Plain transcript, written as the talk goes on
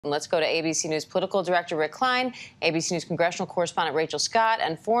Let's go to ABC News political director Rick Klein, ABC News congressional correspondent Rachel Scott,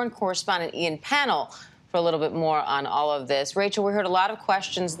 and foreign correspondent Ian Pannell for a little bit more on all of this. Rachel, we heard a lot of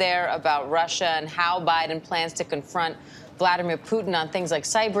questions there about Russia and how Biden plans to confront Vladimir Putin on things like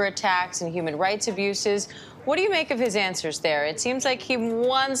cyber attacks and human rights abuses. What do you make of his answers there? It seems like he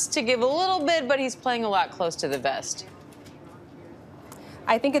wants to give a little bit, but he's playing a lot close to the vest.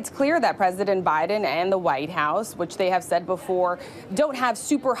 I think it's clear that President Biden and the White House, which they have said before, don't have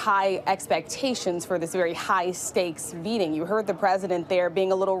super high expectations for this very high stakes meeting. You heard the president there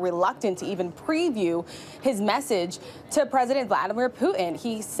being a little reluctant to even preview his message to President Vladimir Putin.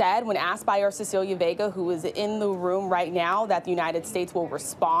 He said, when asked by our Cecilia Vega, who is in the room right now, that the United States will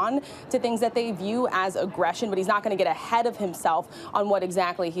respond to things that they view as aggression, but he's not going to get ahead of himself on what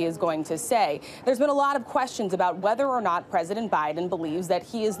exactly he is going to say. There's been a lot of questions about whether or not President Biden believes that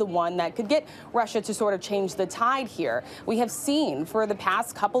he is the one that could get Russia to sort of change the tide here. We have seen for the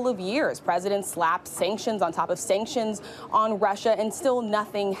past couple of years, presidents slap sanctions on top of sanctions on Russia, and still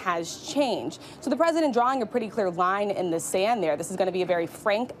nothing has changed. So the president drawing a pretty clear line in the sand there. This is going to be a very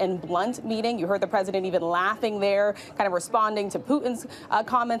frank and blunt meeting. You heard the president even laughing there, kind of responding to Putin's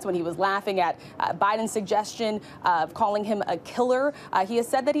comments when he was laughing at Biden's suggestion of calling him a killer. He has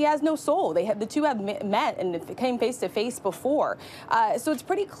said that he has no soul. The two have met and came face to face before. So it's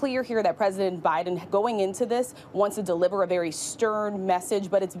pretty clear here that President Biden, going into this, wants to deliver a very stern message,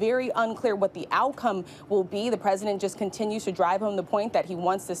 but it's very unclear what the outcome will be. The president just continues to drive home the point that he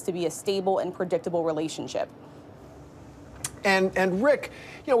wants this to be a stable and predictable relationship. And Rick,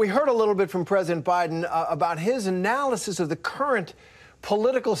 you know, we heard a little bit from President Biden about his analysis of the current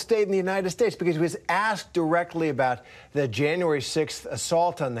political state in the United States, because he was asked directly about the January 6th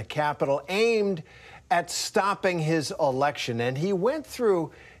assault on the Capitol aimed at stopping his election. And he went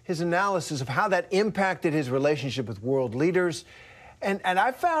through his analysis of how that impacted his relationship with world leaders. And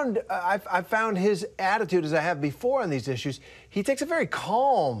I found his attitude, as I have before on these issues, he takes a very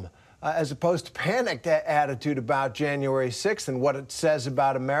calm, as opposed to panicked attitude about January 6th and what it says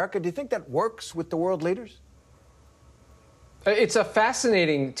about America. Do you think that works with the world leaders? It's a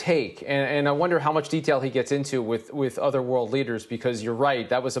fascinating take, and I wonder how much detail he gets into with other world leaders, because you're right,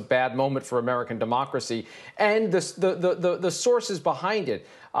 that was a bad moment for American democracy, and the sources behind it.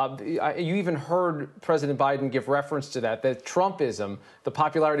 You even heard President Biden give reference to that Trumpism, the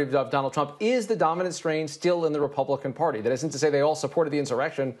popularity of Donald Trump, is the dominant strain still in the Republican Party. That isn't to say they all supported the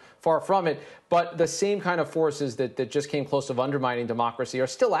insurrection, far from it, but the same kind of forces that just came close to undermining democracy are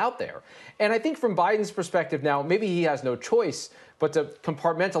still out there. And I think from Biden's perspective now, maybe he has no choice but to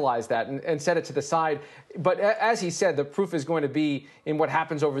compartmentalize that and set it to the side. But as he said, the proof is going to be in what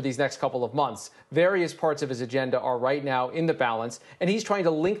happens over these next couple of months. Various parts of his agenda are right now in the balance, and he's trying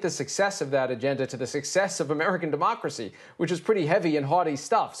to link the success of that agenda to the success of American democracy, which is pretty heavy and haughty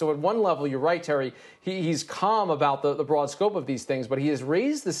stuff. So at one level, you're right, Terry, he's calm about the broad scope of these things, but he has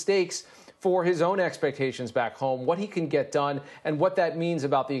raised the stakes for his own expectations back home, what he can get done, and what that means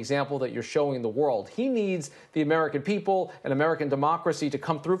about the example that you're showing the world. He needs the American people and American democracy to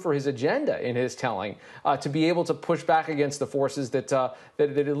come through for his agenda in his telling, to be able to push back against the forces that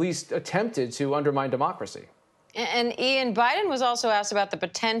at least attempted to undermine democracy. And Ian, Biden was also asked about the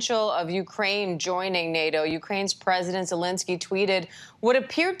potential of Ukraine joining NATO. Ukraine's President Zelensky tweeted what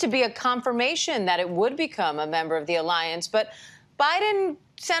appeared to be a confirmation that it would become a member of the alliance, but Biden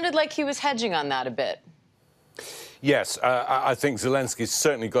sounded like he was hedging on that a bit. Yes, I think Zelensky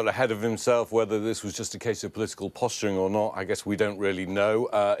certainly got ahead of himself. Whether this was just a case of political posturing or not, I guess we don't really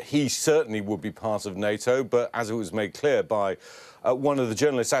know. He certainly would be part of NATO, but as it was made clear by one of the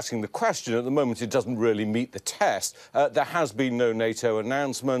journalists asking the question, at the moment it doesn't really meet the test. There has been no NATO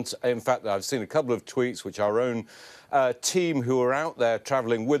announcement. In fact, I've seen a couple of tweets which our own team who are out there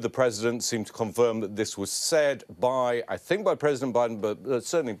travelling with the president seem to confirm that this was said by, I think by President Biden, but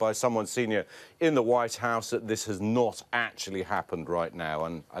certainly by someone senior in the White House, that this has not actually happened right now.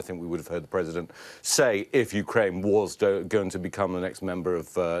 And I think we would have heard the president say if Ukraine was going to become the next member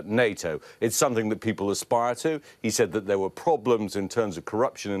of NATO. It's something that people aspire to. He said that there were problems in terms of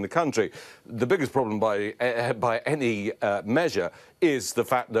corruption in the country. The biggest problem by any measure is the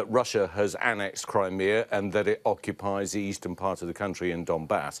fact that Russia has annexed Crimea and that it occupies the eastern part of the country in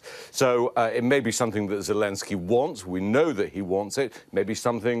Donbass. So it may be something that Zelensky wants. We know that he wants it. Maybe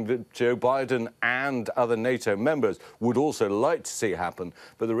something that Joe Biden and other NATO members would also like to see happen.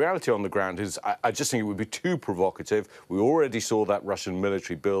 But the reality on the ground is I just think it would be too provocative. We already saw that Russian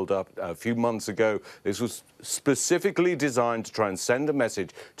military build-up a few months ago. This was specifically designed to try and send a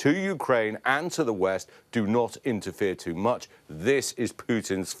message to Ukraine and to the West: do not interfere too much. This this is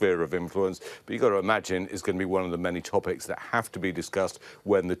Putin's sphere of influence. But you've got to imagine it's going to be one of the many topics that have to be discussed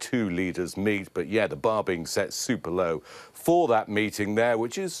when the two leaders meet. But yeah, the bar being set super low for that meeting there,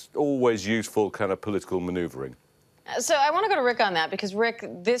 which is always useful kind of political maneuvering. So I want to go to Rick on that because, Rick,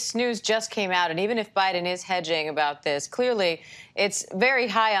 this news just came out, and even if Biden is hedging about this, clearly it's very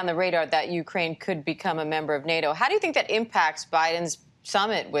high on the radar that Ukraine could become a member of NATO. How do you think that impacts Biden's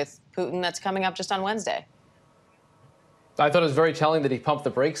summit with Putin that's coming up just on Wednesday? I thought it was very telling that he pumped the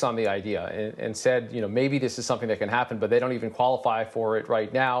brakes on the idea and said, maybe this is something that can happen, but they don't even qualify for it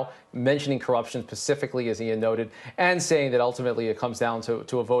right now, mentioning corruption specifically, as Ian noted, and saying that ultimately it comes down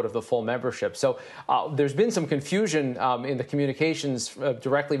to a vote of the full membership. So there's been some confusion in the communications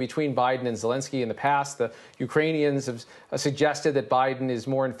directly between Biden and Zelensky in the past. The Ukrainians have suggested that Biden is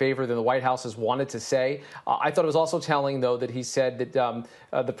more in favor than the White House has wanted to say. I thought it was also telling, though, that he said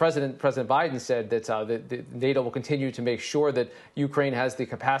that President Biden said that NATO will continue to make sure that Ukraine has the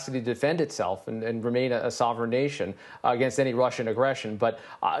capacity to defend itself and remain a sovereign nation against any Russian aggression. But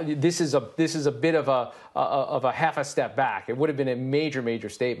this is a bit of a half a step back. It would have been a major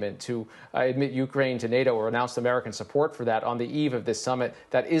statement to admit Ukraine to NATO or announce American support for that on the eve of this summit.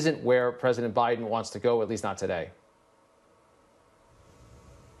 That isn't where President Biden wants to go, at least not today.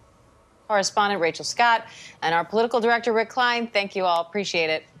 Correspondent Rachel Scott and our political director, Rick Klein. Thank you all. Appreciate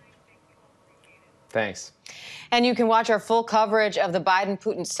it. Thanks. And you can watch our full coverage of the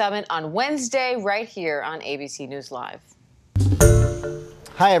Biden-Putin summit on Wednesday right here on ABC News Live.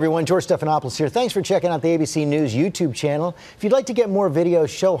 Hi, everyone. George Stephanopoulos here. Thanks for checking out the ABC News YouTube channel. If you'd like to get more videos,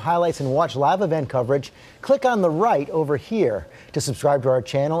 show highlights, and watch live event coverage, click on the right over here to subscribe to our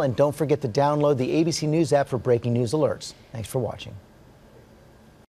channel. And don't forget to download the ABC News app for breaking news alerts. Thanks for watching.